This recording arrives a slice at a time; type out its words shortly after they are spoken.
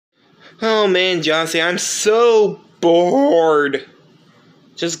Oh man, John Cena, I'm so bored.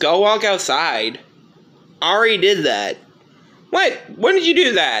 Just go walk outside. I already did that. What? When did you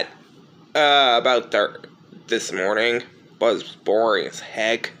do that? About this morning. Was boring as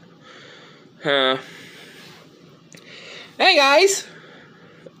heck. Huh. Hey guys!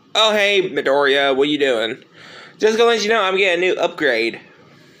 Oh hey, Midoriya, what you doing? Just gonna let you know I'm getting a new upgrade.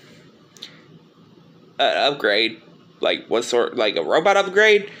 Upgrade? Like what sort? Like a robot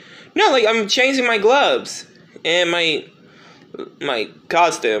upgrade? No, like I'm changing my gloves and my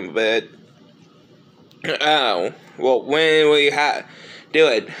costume, but oh well. When will you do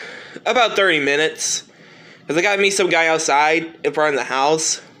it? About 30 minutes. Cause I gotta meet some guy outside in front of the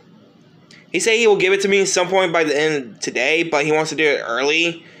house. He said he will give it to me at some point by the end of today, but he wants to do it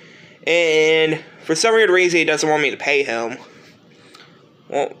early, and for some weird reason he doesn't want me to pay him.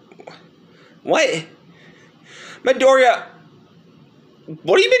 Well, what? Midoriya,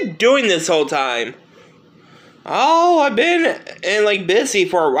 what have you been doing this whole time? Oh, I've been busy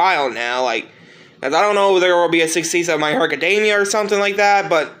for a while now. Cause I don't know if there will be a 6th season of My Hero Academia or something like that,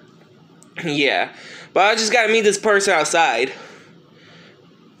 but yeah. But I just gotta meet this person outside.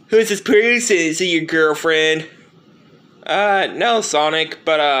 Who's this person? Is it your girlfriend? No, Sonic,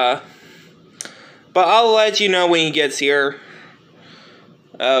 but I'll let you know when he gets here.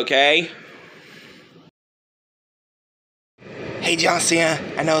 Okay. Hey, John Cena,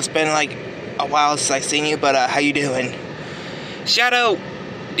 I know it's been a while since I've seen you, but how you doing? Shadow,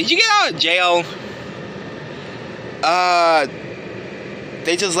 did you get out of jail?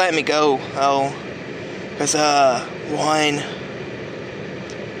 They just let me go. Oh, cause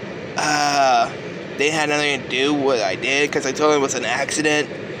they had nothing to do with what I did, because I told them it was an accident.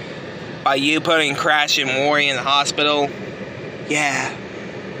 By you putting Crash and Mori in the hospital. Yeah.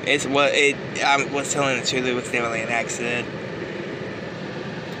 I was telling the truth, it was definitely an accident.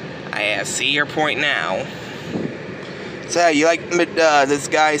 I see your point now. So, you like this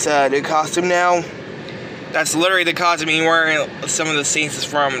guy's new costume now? That's literally the costume he wearing in some of the scenes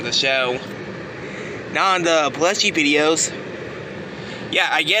from the show. Not on the plushie videos. Yeah,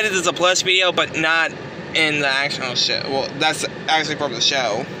 I get it as a plush video, but not in the actual show. Well, that's actually from the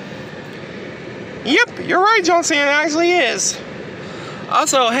show. Yep, you're right, John Cena, it actually is.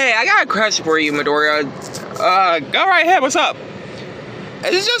 Also, hey, I got a question for you, Midoriya. Go right ahead, what's up?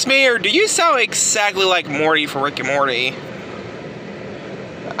 Is it just me, or do you sound exactly like Morty from Rick and Morty?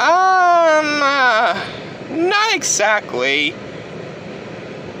 Not exactly.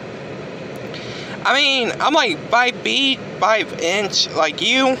 I mean, I'm like 5 feet, 5 inch, like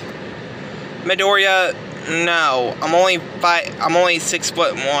you. Midoriya, no, I'm only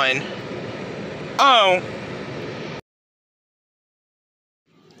 6'1". Oh.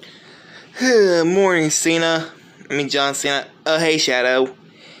 Morning, Cena. I mean, John Cena. Oh, hey, Shadow.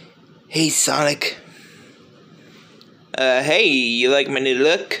 Hey, Sonic. Hey, you like my new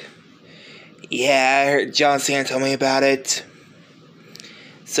look? Yeah, I heard John Cena told me about it.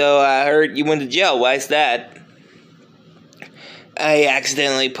 So, I heard you went to jail. Why is that? I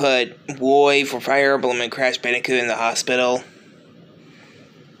accidentally put Roy for Fire Emblem and Crash Bandicoot in the hospital.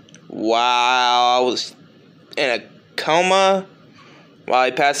 Wow, I was in a coma while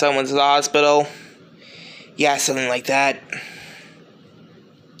I passed out, went to the hospital. Yeah, something like that.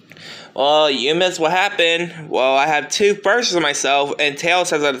 Well, you missed what happened. Well, I have 2 versions of myself, and Tails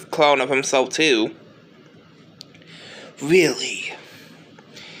has a clone of himself too. Really?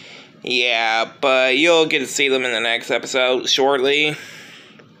 Yeah, but you'll get to see them in the next episode shortly.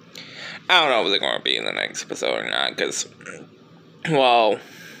 I don't know if they're going to be in the next episode or not, because, well,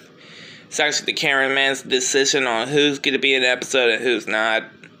 it's actually the cameraman's decision on who's going to be in the episode and who's not.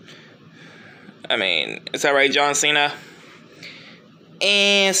 I mean, is that right, John Cena?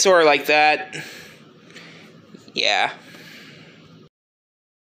 And sort of like that. Yeah.